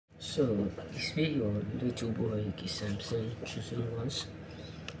So, it's me, your little boy, Samson Chosen Ones.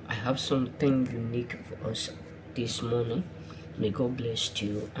 I have something unique for us this morning. May God bless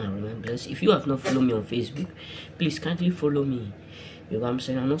you and remain blessed. If you have not followed me on Facebook, please kindly follow me. You know what I'm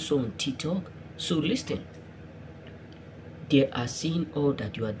saying? I'm also on TikTok. So, listen. They are seeing all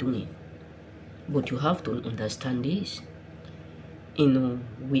that you are doing. But you have to understand this. You know,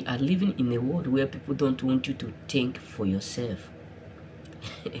 we are living in a world where people don't want you to think for yourself.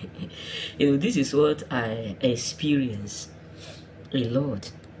 You know, this is what I experience a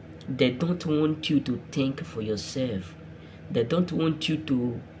lot. They don't want you to think for yourself. They don't want you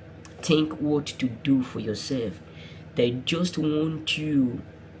to think what to do for yourself. They just want you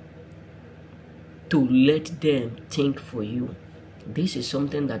to let them think for you. This is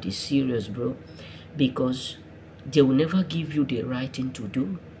something that is serious, bro, because they will never give you the right thing to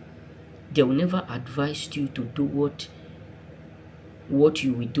do. They will never advise you to do what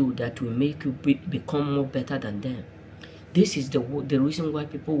you will do that will make you become more better than them. This is the reason why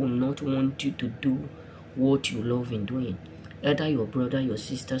people will not want you to do what you love in doing. Either your brother, your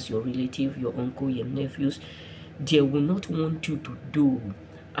sisters, your relative, your uncle, your nephews, they will not want you to do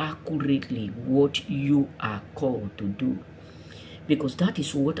accurately what you are called to do. Because that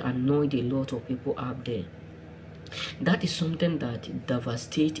is what annoyed a lot of people out there. That is something that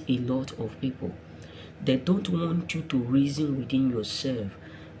devastates a lot of people. They don't want you to reason within yourself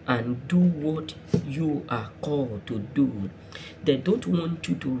and do what you are called to do. They don't want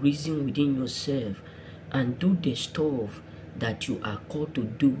you to reason within yourself and do the stuff that you are called to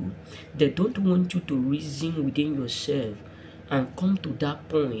do. They don't want you to reason within yourself and come to that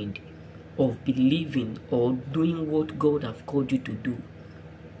point of believing or doing what God have called you to do.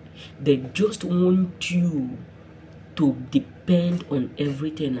 They just want you to depend on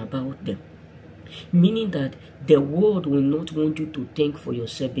everything about them. Meaning that the world will not want you to think for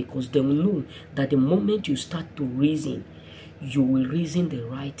yourself, because they will know that the moment you start to reason, you will reason the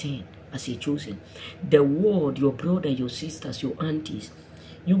right thing as a chosen. The world, your brother, your sisters, your aunties,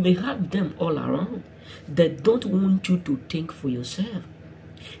 you may have them all around. They don't want you to think for yourself.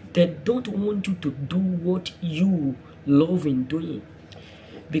 They don't want you to do what you love in doing.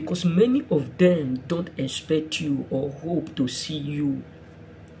 Because many of them don't expect you or hope to see you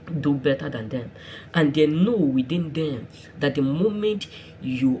do better than them, and they know within them that the moment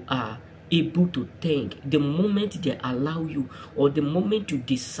you are able to think, the moment they allow you, or the moment you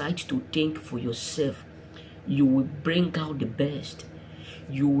decide to think for yourself, you will bring out the best.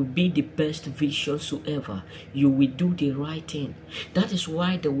 You will be the best vision so ever. You will do the right thing. That is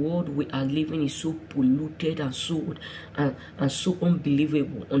why the world we are living is so polluted and so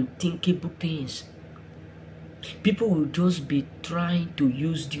unbelievable, unthinkable things. People will just be trying to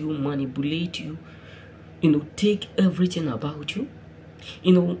use you, manipulate you, take everything about you.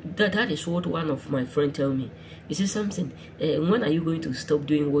 That is what one of my friends tell me. He says, something, when are you going to stop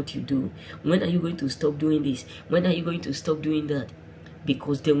doing what you do? When are you going to stop doing this? When are you going to stop doing that?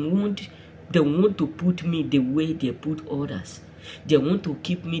 Because they want to put me the way they put others. They want to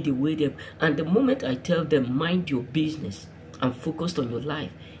keep me the way they... And the moment I tell them, mind your business and focus on your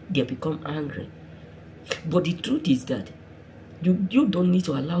life, they become angry. But the truth is that you don't need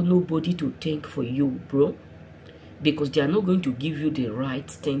to allow nobody to think for you, bro. Because they are not going to give you the right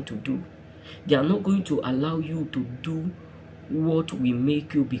thing to do. They are not going to allow you to do what will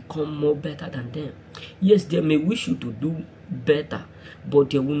make you become more better than them. Yes, they may wish you to do better,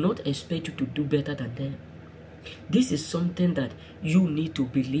 but they will not expect you to do better than them. This is something that you need to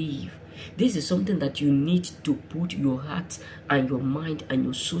believe. This is something that you need to put your heart and your mind and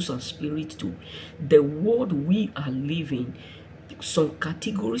your soul and spirit to. The world we are living, some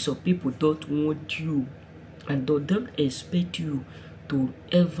categories of people don't want you and don't expect you to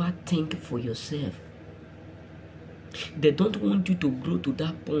ever think for yourself. They don't want you to grow to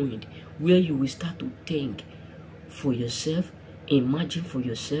that point where you will start to think for yourself, imagine for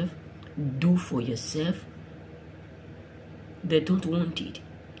yourself, do for yourself. They don't want it.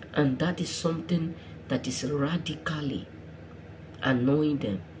 And that is something that is radically annoying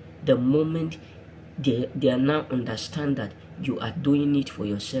them. The moment they are now understand that you are doing it for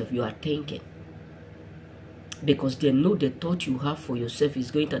yourself, you are thinking. Because they know the thought you have for yourself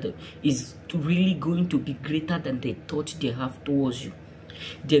is really going to be greater than the thought they have towards you.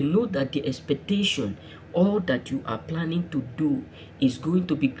 They know that the expectation, all that you are planning to do, is going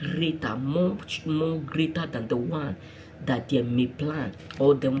to be greater, much more greater than the one that they may plan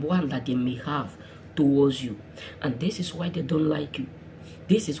or the one that they may have towards you. And this is why they don't like you.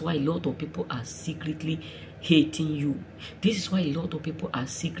 This is why a lot of people are secretly hating you. This is why a lot of people are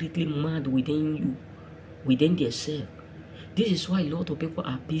secretly mad within you, within themselves. This is why a lot of people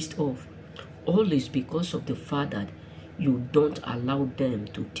are pissed off. All is because of the fact that you don't allow them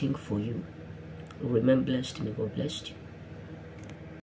to think for you. Remain blessed. May God bless you.